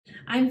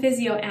I'm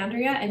Physio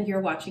Andrea and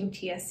you're watching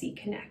TSC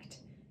Connect.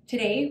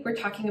 Today we're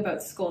talking about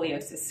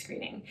scoliosis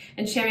screening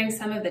and sharing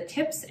some of the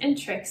tips and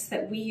tricks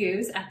that we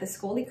use at the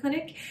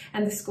ScoliClinic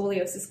and the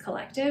Scoliosis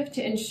Collective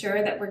to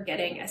ensure that we're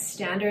getting a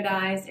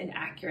standardized and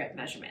accurate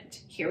measurement.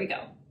 Here we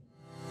go.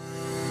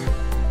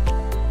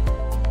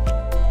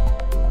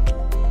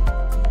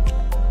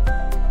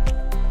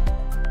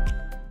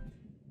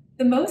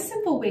 The most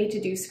simple way to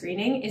do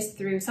screening is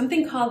through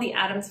something called the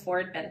Adams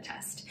forward bend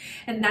test.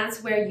 And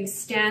that's where you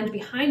stand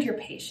behind your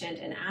patient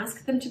and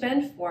ask them to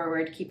bend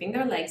forward, keeping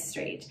their legs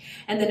straight,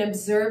 and then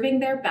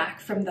observing their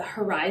back from the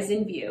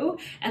horizon view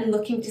and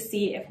looking to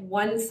see if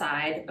one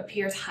side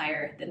appears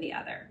higher than the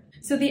other.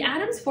 So the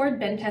Adams forward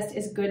bend test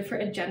is good for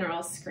a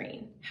general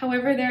screen.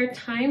 However, there are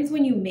times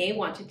when you may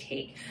want to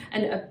take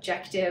an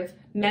objective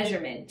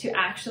measurement to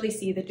actually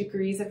see the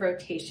degrees of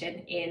rotation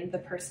in the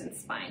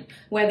person's spine,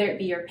 whether it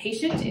be your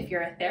patient if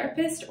you're a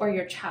therapist or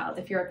your child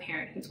if you're a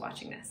parent who's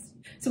watching this.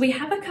 So we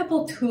have a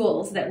couple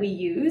tools that we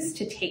use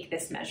to take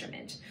this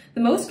measurement.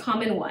 The most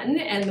common one,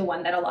 and the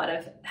one that a lot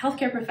of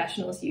healthcare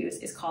professionals use,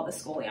 is called the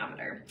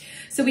Scoliometer.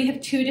 So we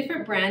have two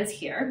different brands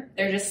here.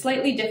 They're just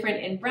slightly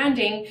different in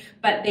branding,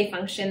 but they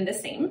function the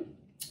same.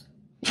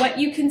 What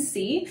you can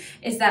see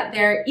is that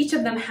each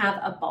of them have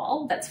a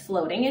ball that's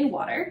floating in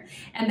water,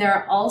 and there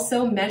are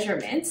also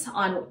measurements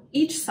on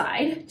each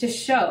side to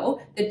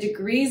show the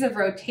degrees of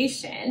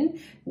rotation,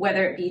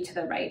 whether it be to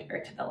the right or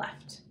to the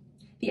left.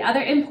 The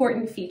other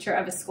important feature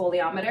of a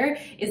scoliometer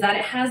is that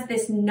it has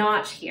this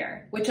notch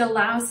here, which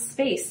allows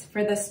space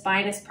for the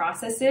spinous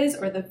processes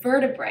or the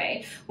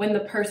vertebrae when the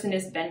person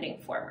is bending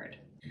forward.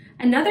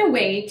 Another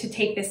way to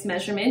take this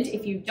measurement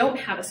if you don't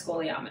have a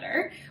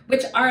scoliometer,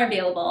 which are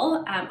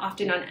available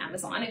often on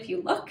Amazon if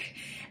you look,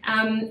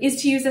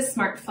 is to use a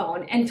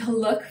smartphone and to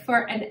look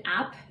for an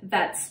app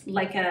that's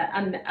like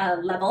a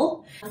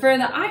level. For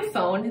the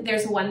iPhone,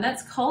 there's one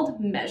that's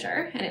called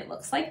Measure, and it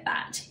looks like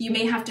that. You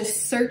may have to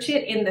search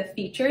it in the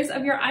features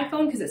of your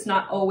iPhone because it's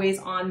not always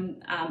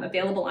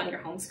available on your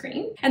home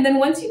screen. And then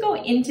once you go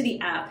into the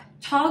app,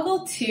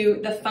 toggle to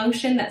the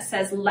function that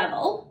says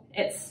level.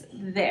 It's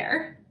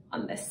there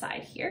on this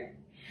side here.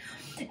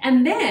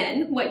 And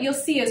then what you'll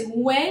see is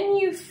when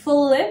you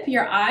flip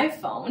your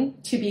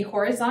iPhone to be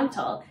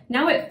horizontal,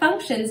 now it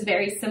functions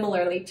very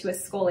similarly to a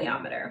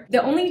scoliometer.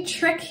 The only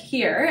trick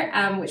here,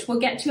 which we'll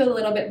get to a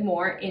little bit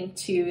more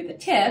into the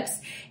tips,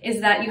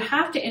 is that you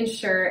have to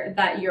ensure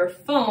that your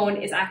phone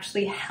is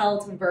actually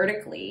held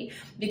vertically,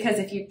 because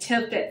if you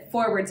tilt it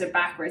forwards or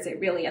backwards, it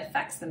really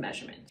affects the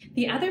measurement.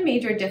 The other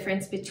major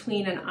difference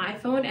between an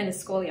iPhone and a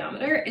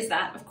scoliometer is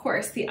that, of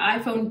course, the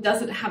iPhone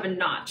doesn't have a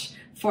notch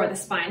for the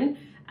spine.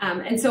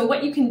 And so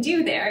what you can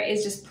do there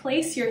is just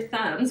place your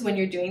thumbs when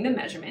you're doing the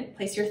measurement,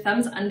 place your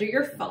thumbs under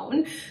your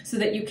phone so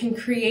that you can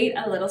create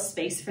a little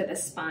space for the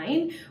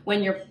spine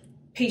when your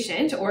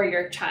patient or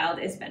your child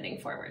is bending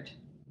forward.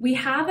 We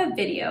have a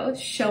video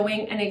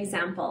showing an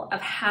example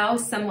of how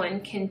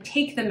someone can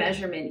take the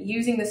measurement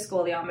using the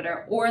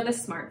scoliometer or the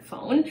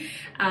smartphone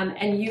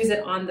and use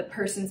it on the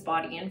person's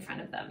body in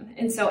front of them.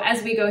 And so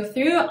as we go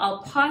through,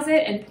 I'll pause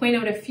it and point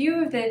out a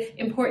few of the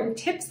important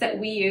tips that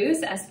we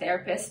use as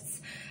therapists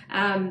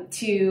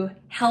to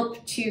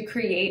help to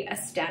create a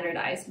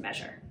standardized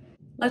measure.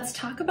 Let's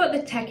talk about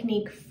the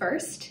technique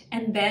first,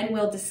 and then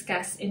we'll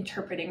discuss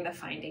interpreting the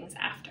findings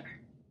after.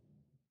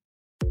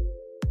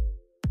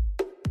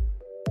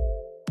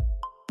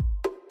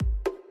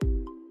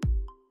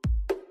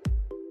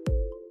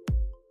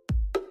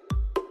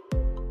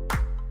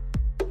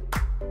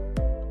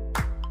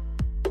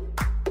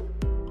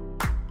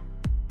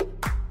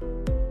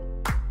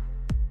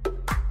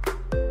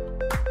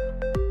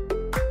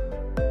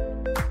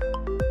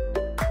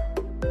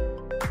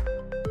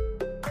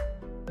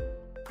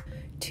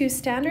 To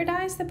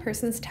standardize the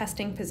person's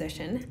testing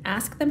position,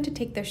 ask them to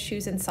take their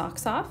shoes and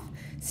socks off,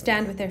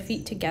 stand with their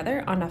feet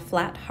together on a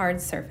flat,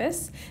 hard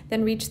surface,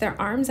 then reach their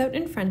arms out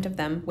in front of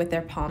them with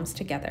their palms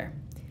together.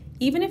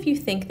 Even if you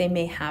think they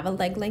may have a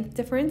leg length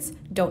difference,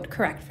 don't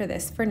correct for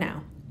this for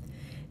now.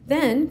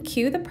 Then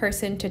cue the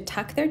person to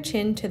tuck their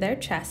chin to their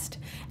chest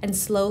and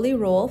slowly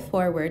roll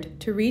forward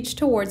to reach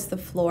towards the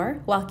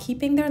floor while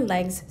keeping their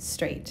legs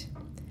straight.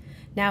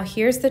 Now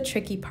here's the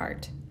tricky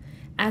part.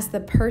 As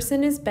the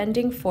person is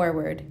bending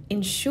forward,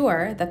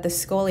 ensure that the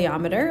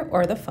scoliometer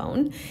or the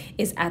phone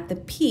is at the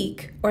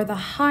peak or the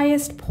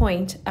highest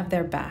point of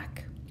their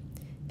back.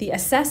 The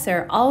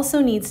assessor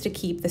also needs to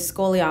keep the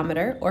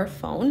scoliometer or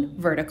phone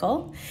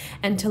vertical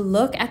and to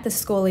look at the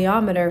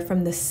scoliometer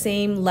from the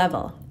same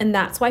level. And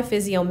that's why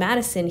Physio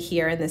Madison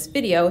here in this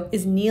video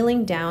is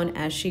kneeling down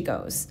as she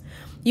goes.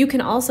 You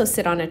can also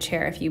sit on a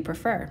chair if you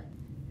prefer.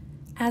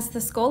 As the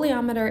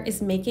scoliometer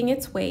is making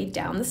its way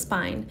down the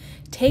spine,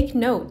 take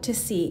note to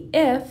see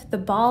if the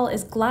ball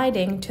is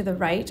gliding to the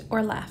right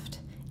or left.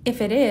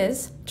 If it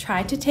is,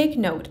 try to take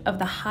note of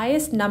the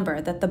highest number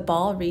that the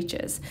ball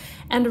reaches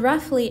and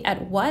roughly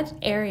at what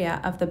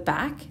area of the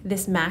back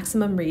this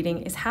maximum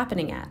reading is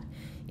happening at.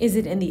 Is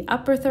it in the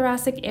upper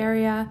thoracic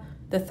area,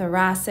 the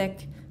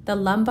thoracic, the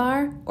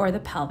lumbar, or the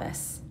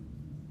pelvis?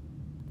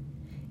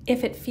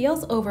 If it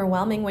feels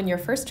overwhelming when you're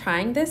first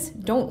trying this,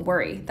 don't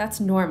worry, that's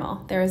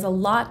normal. There is a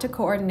lot to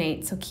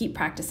coordinate, so keep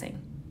practicing.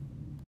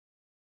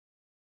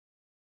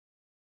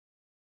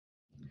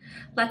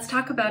 Let's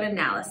talk about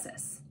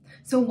analysis.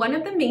 So one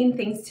of the main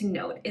things to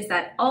note is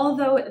that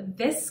although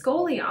this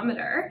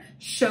scoliometer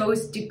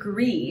shows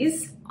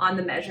degrees on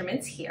the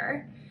measurements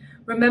here,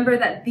 remember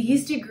that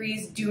these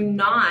degrees do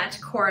not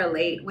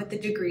correlate with the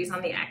degrees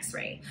on the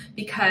x-ray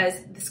because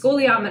the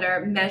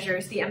scoliometer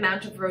measures the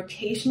amount of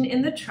rotation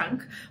in the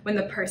trunk when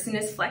the person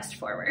is flexed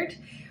forward,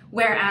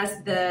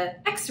 whereas the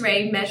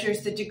x-ray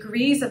measures the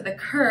degrees of the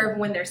curve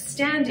when they're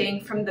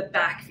standing from the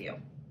back view.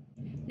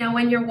 Now,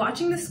 when you're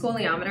watching the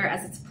scoliometer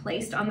as it's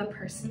placed on the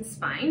person's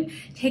spine,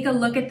 take a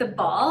look at the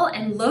ball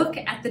and look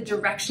at the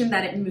direction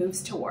that it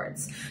moves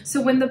towards. So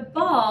when the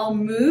ball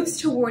moves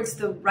towards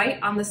the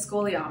right on the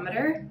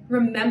scoliometer,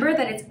 remember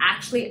that it's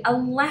actually a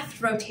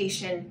left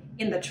rotation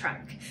in the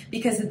trunk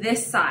because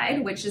this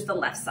side, which is the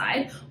left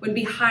side, would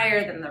be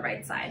higher than the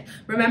right side.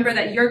 Remember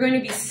that you're going to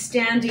be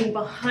standing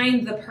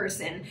behind the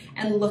person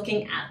and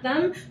looking at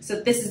them.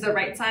 So this is the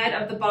right side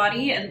of the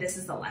body and this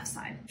is the left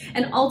side.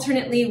 And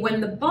alternately,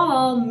 when the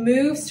ball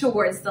moves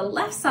towards the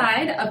left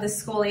side of the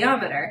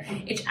scoliometer,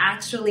 it's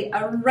actually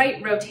a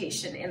right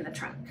rotation in the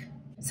trunk.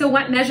 So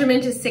what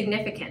measurement is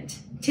significant?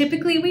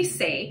 Typically we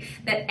say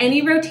that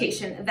any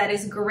rotation that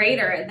is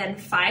greater than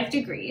 5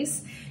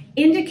 degrees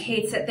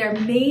indicates that there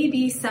may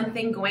be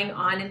something going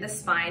on in the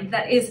spine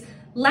that is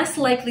less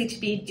likely to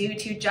be due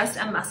to just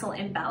a muscle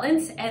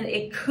imbalance, and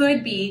it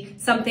could be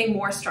something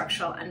more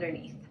structural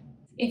underneath.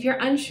 If you're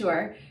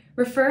unsure,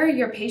 refer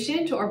your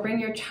patient or bring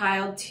your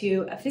child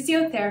to a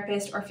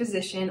physiotherapist or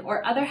physician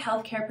or other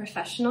healthcare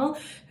professional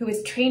who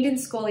is trained in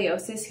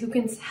scoliosis who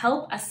can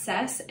help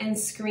assess and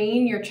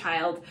screen your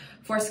child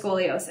for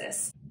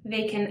scoliosis.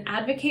 They can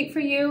advocate for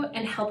you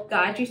and help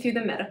guide you through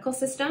the medical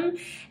system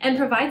and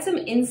provide some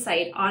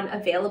insight on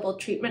available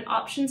treatment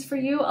options for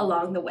you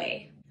along the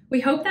way.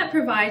 We hope that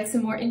provides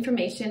some more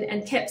information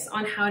and tips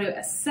on how to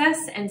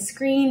assess and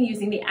screen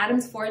using the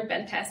Adams Forward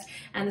Bend Test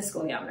and the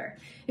scoliometer.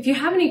 If you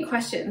have any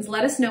questions,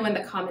 let us know in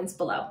the comments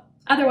below.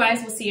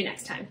 Otherwise, we'll see you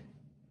next time.